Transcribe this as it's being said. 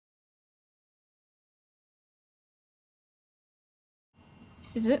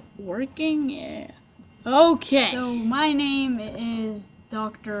Is it working? Yeah. Okay. So my name is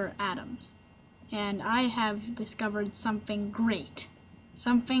Dr. Adams, and I have discovered something great.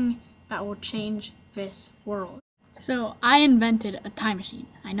 Something that will change this world. So I invented a time machine.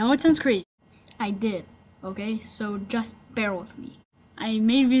 I know it sounds crazy. I did. Okay, so just bear with me. I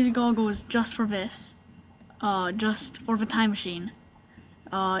made these goggles just for this. Just for the time machine.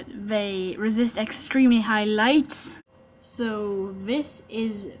 They resist extremely high lights. So this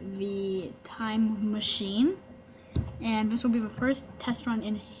is the time machine, and this will be the first test run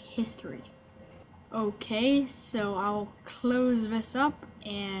in history. Okay, so I'll close this up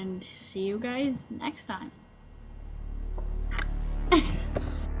and see you guys next time.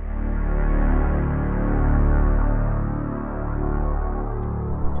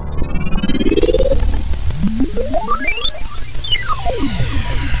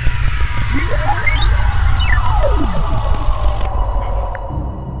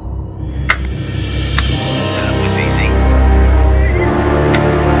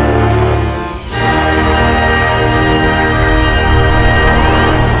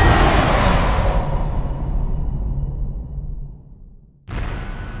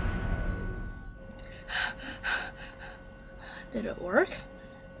 Did it work?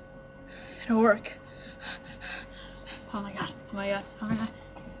 Did it work? Oh my god, oh my god, oh my god.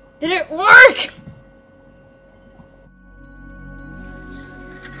 Did it work?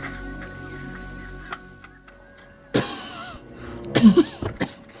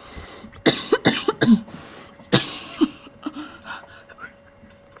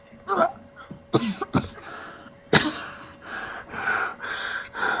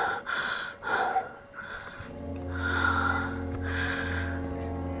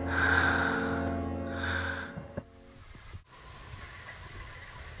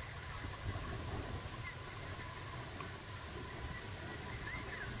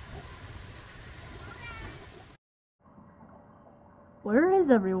 Where is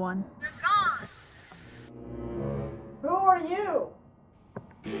everyone? They're gone. Who are you?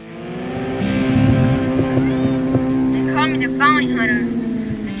 They call me the bounty hunter.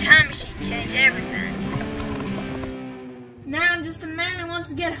 The time machine changed everything. Now I'm just a man who wants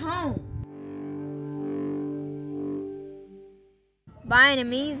to get home. By any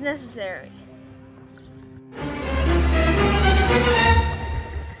means necessary.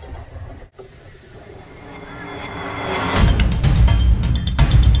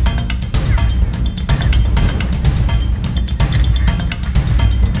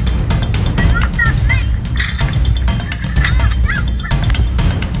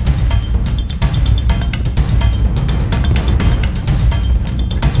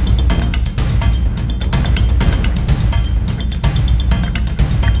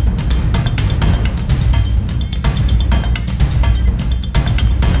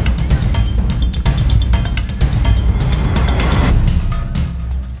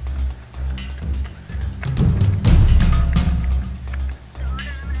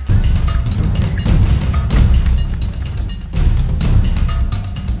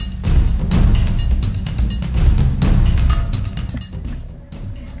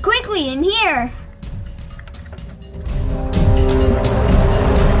 Quickly, in here!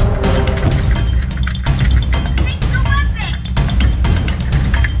 Take the weapon!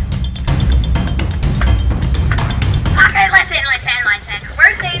 Okay, listen.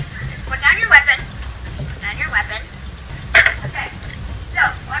 We're safe. Just put down your weapon. Okay, so,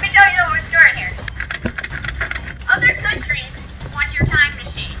 let me tell you the whole story here. Other countries want your time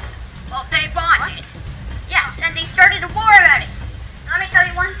machine. Well, they bought it. Yes, and they started a war about it. Let me tell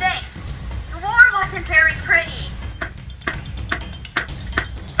you one thing. The war wasn't very pretty.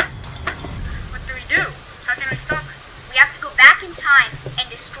 What do we do? How can we stop it? We have to go back in time and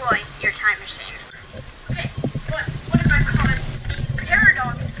destroy your time machine. Okay, what if I call it terror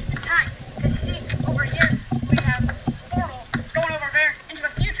dog in time? Because you see, over here, we have a portal going over there into the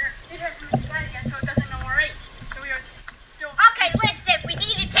future. It hasn't been decided yet, so it doesn't know our age. So we are still... Okay, listen, we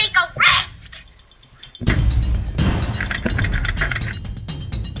need to take a risk!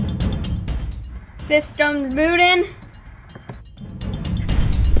 Systems booting.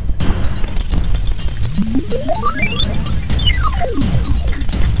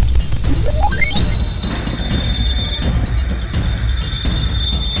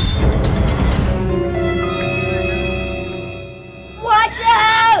 Watch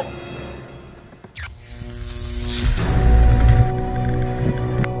out!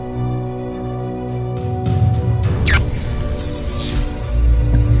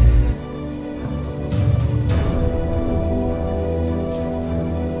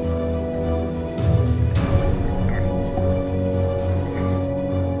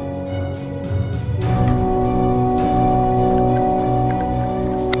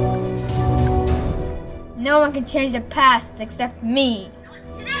 one can change the past except me.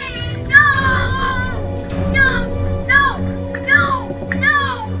 Today.